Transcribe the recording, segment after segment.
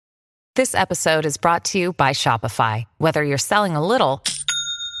This episode is brought to you by Shopify. Whether you're selling a little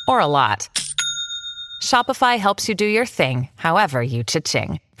or a lot, Shopify helps you do your thing, however you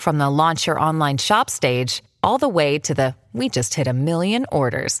cha-ching. From the launch your online shop stage, all the way to the we just hit 1 million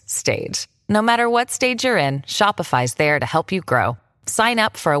orders stage. No matter what stage you're in, Shopify's there to help you grow. Sign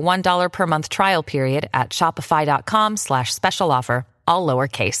up for a $1 per month trial period at shopify.com/special offer, all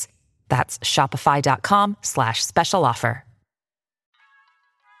lowercase. That's shopify.com/special offer.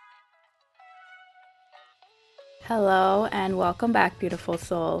 Hello and welcome back, beautiful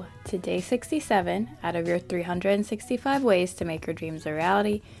soul, to day 67 out of your 365 ways to make your dreams a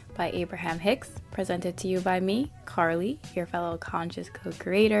reality by Abraham Hicks, presented to you by me, Carly, your fellow conscious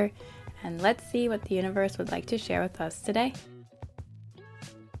co-creator, and let's see what the universe would like to share with us today.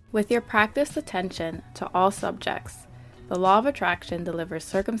 With your practiced attention to all subjects, the law of attraction delivers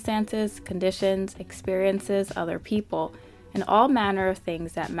circumstances, conditions, experiences, other people, and all manner of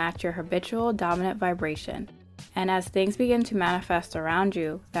things that match your habitual dominant vibration. And as things begin to manifest around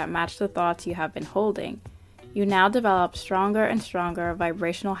you that match the thoughts you have been holding, you now develop stronger and stronger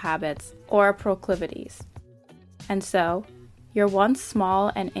vibrational habits or proclivities. And so, your once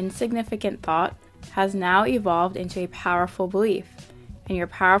small and insignificant thought has now evolved into a powerful belief, and your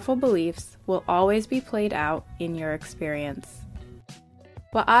powerful beliefs will always be played out in your experience.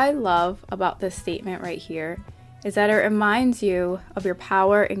 What I love about this statement right here is that it reminds you of your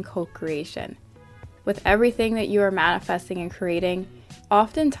power in co-creation. With everything that you are manifesting and creating,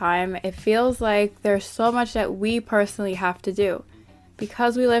 oftentimes it feels like there's so much that we personally have to do.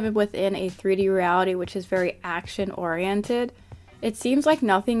 Because we live within a 3D reality which is very action-oriented, it seems like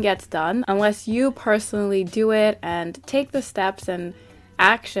nothing gets done unless you personally do it and take the steps and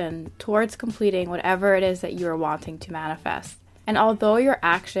action towards completing whatever it is that you are wanting to manifest. And although your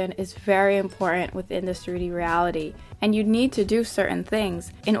action is very important within this 3D reality, and you need to do certain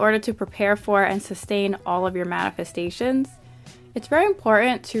things in order to prepare for and sustain all of your manifestations, it's very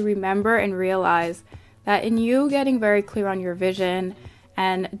important to remember and realize that in you getting very clear on your vision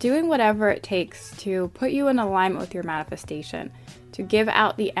and doing whatever it takes to put you in alignment with your manifestation, to give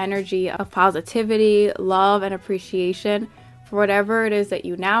out the energy of positivity, love, and appreciation for whatever it is that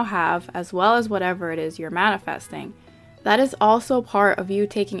you now have, as well as whatever it is you're manifesting. That is also part of you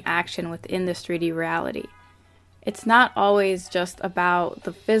taking action within this 3D reality. It's not always just about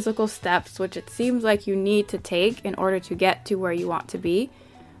the physical steps, which it seems like you need to take in order to get to where you want to be,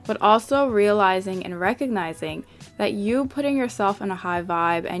 but also realizing and recognizing that you putting yourself in a high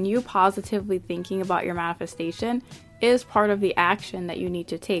vibe and you positively thinking about your manifestation is part of the action that you need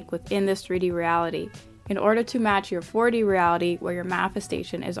to take within this 3D reality in order to match your 4D reality where your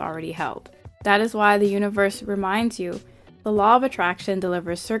manifestation is already held. That is why the universe reminds you the law of attraction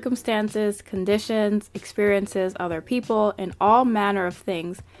delivers circumstances, conditions, experiences, other people, and all manner of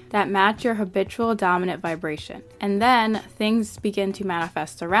things that match your habitual dominant vibration. And then things begin to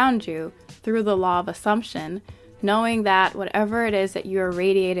manifest around you through the law of assumption, knowing that whatever it is that you are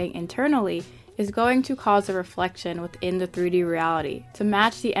radiating internally is going to cause a reflection within the 3D reality to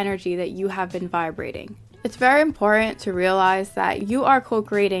match the energy that you have been vibrating. It's very important to realize that you are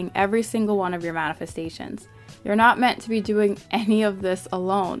co-creating every single one of your manifestations. You're not meant to be doing any of this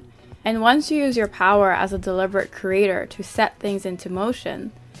alone. And once you use your power as a deliberate creator to set things into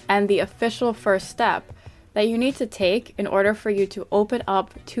motion, and the official first step that you need to take in order for you to open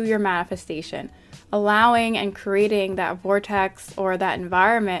up to your manifestation, allowing and creating that vortex or that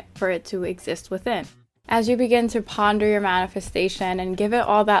environment for it to exist within. As you begin to ponder your manifestation and give it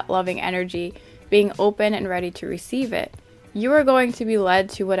all that loving energy, being open and ready to receive it, you are going to be led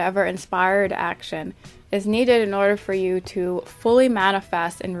to whatever inspired action is needed in order for you to fully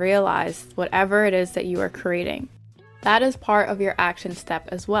manifest and realize whatever it is that you are creating. That is part of your action step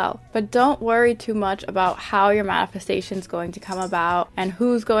as well. But don't worry too much about how your manifestation is going to come about and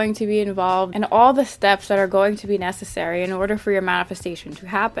who's going to be involved and all the steps that are going to be necessary in order for your manifestation to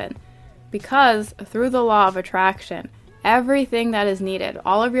happen. Because through the law of attraction, everything that is needed,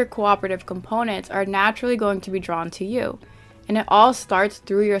 all of your cooperative components are naturally going to be drawn to you. And it all starts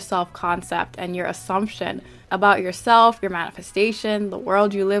through your self-concept and your assumption about yourself, your manifestation, the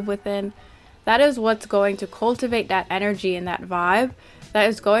world you live within. That is what's going to cultivate that energy and that vibe that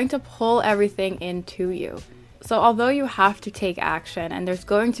is going to pull everything into you. So although you have to take action and there's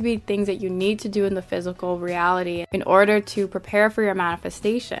going to be things that you need to do in the physical reality in order to prepare for your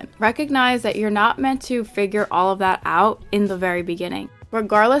manifestation, recognize that you're not meant to figure all of that out in the very beginning.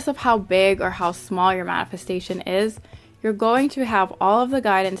 Regardless of how big or how small your manifestation is, you're going to have all of the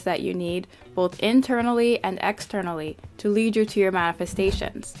guidance that you need, both internally and externally, to lead you to your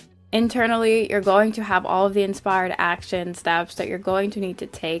manifestations. Internally, you're going to have all of the inspired action steps that you're going to need to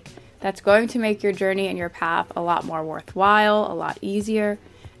take that's going to make your journey and your path a lot more worthwhile, a lot easier.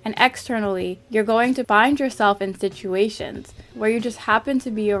 And externally, you're going to find yourself in situations where you just happen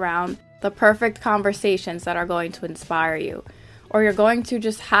to be around the perfect conversations that are going to inspire you. Or you're going to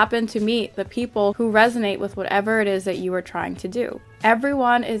just happen to meet the people who resonate with whatever it is that you are trying to do.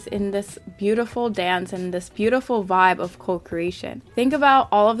 Everyone is in this beautiful dance and this beautiful vibe of co-creation. Think about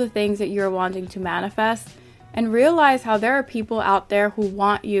all of the things that you're wanting to manifest and realize how there are people out there who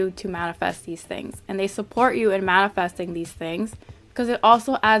want you to manifest these things. And they support you in manifesting these things because it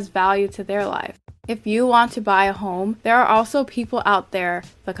also adds value to their life. If you want to buy a home, there are also people out there,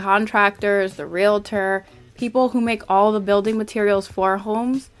 the contractors, the realtor, people who make all the building materials for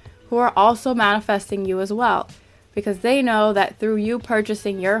homes, who are also manifesting you as well, because they know that through you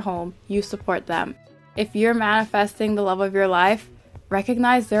purchasing your home, you support them. If you're manifesting the love of your life,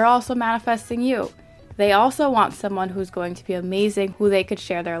 recognize they're also manifesting you. They also want someone who's going to be amazing, who they could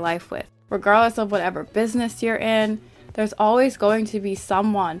share their life with. Regardless of whatever business you're in, there's always going to be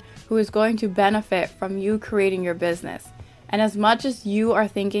someone who is going to benefit from you creating your business. And as much as you are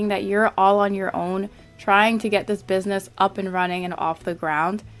thinking that you're all on your own, trying to get this business up and running and off the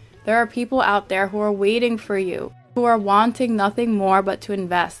ground, there are people out there who are waiting for you, who are wanting nothing more but to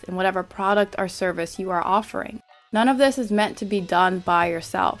invest in whatever product or service you are offering. None of this is meant to be done by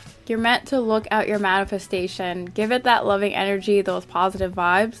yourself. You're meant to look at your manifestation, give it that loving energy, those positive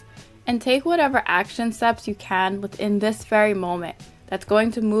vibes, and take whatever action steps you can within this very moment that's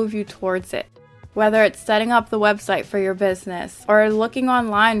going to move you towards it. Whether it's setting up the website for your business or looking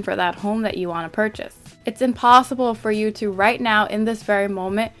online for that home that you want to purchase. It's impossible for you to right now in this very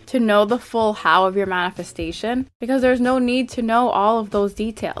moment to know the full how of your manifestation because there's no need to know all of those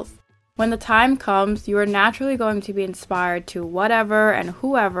details. When the time comes, you are naturally going to be inspired to whatever and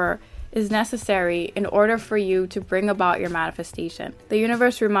whoever is necessary in order for you to bring about your manifestation. The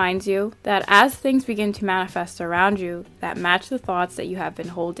universe reminds you that as things begin to manifest around you that match the thoughts that you have been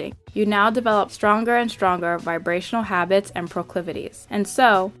holding, you now develop stronger and stronger vibrational habits and proclivities. And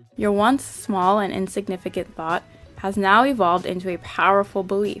so, your once small and insignificant thought has now evolved into a powerful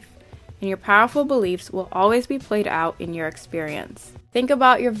belief, and your powerful beliefs will always be played out in your experience. Think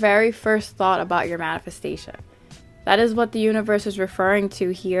about your very first thought about your manifestation. That is what the universe is referring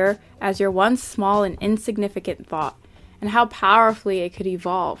to here as your once small and insignificant thought, and how powerfully it could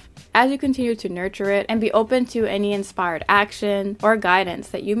evolve as you continue to nurture it and be open to any inspired action or guidance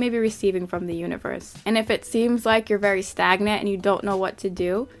that you may be receiving from the universe. And if it seems like you're very stagnant and you don't know what to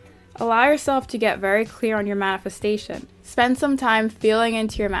do, allow yourself to get very clear on your manifestation. Spend some time feeling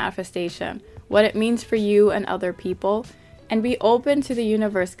into your manifestation, what it means for you and other people, and be open to the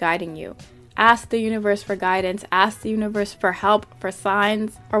universe guiding you. Ask the universe for guidance, ask the universe for help, for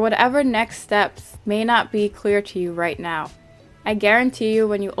signs, or whatever next steps may not be clear to you right now. I guarantee you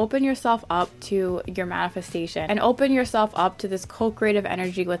when you open yourself up to your manifestation and open yourself up to this co-creative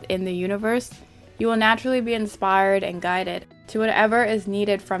energy within the universe, you will naturally be inspired and guided to whatever is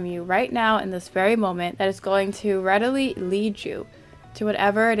needed from you right now in this very moment that is going to readily lead you to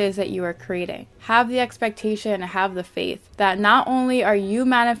whatever it is that you are creating. Have the expectation and have the faith that not only are you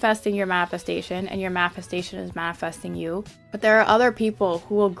manifesting your manifestation and your manifestation is manifesting you, but there are other people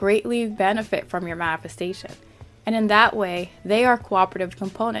who will greatly benefit from your manifestation. And in that way, they are cooperative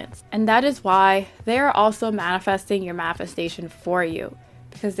components. And that is why they are also manifesting your manifestation for you,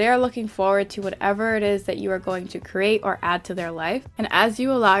 because they are looking forward to whatever it is that you are going to create or add to their life. And as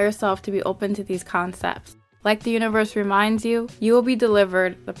you allow yourself to be open to these concepts, like the universe reminds you, you will be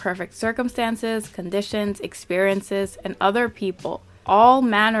delivered the perfect circumstances, conditions, experiences, and other people, all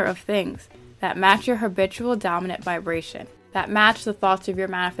manner of things that match your habitual dominant vibration, that match the thoughts of your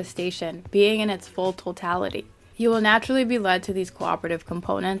manifestation being in its full totality. You will naturally be led to these cooperative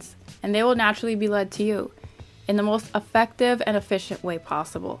components, and they will naturally be led to you in the most effective and efficient way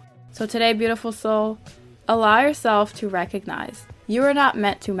possible. So today, beautiful soul, allow yourself to recognize you are not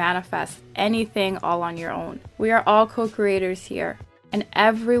meant to manifest anything all on your own. We are all co-creators here, and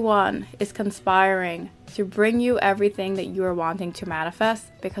everyone is conspiring to bring you everything that you are wanting to manifest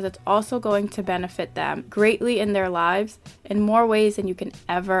because it's also going to benefit them greatly in their lives in more ways than you can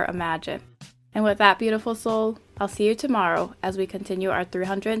ever imagine. And with that, beautiful soul, I'll see you tomorrow as we continue our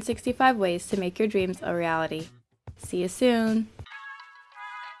 365 ways to make your dreams a reality. See you soon.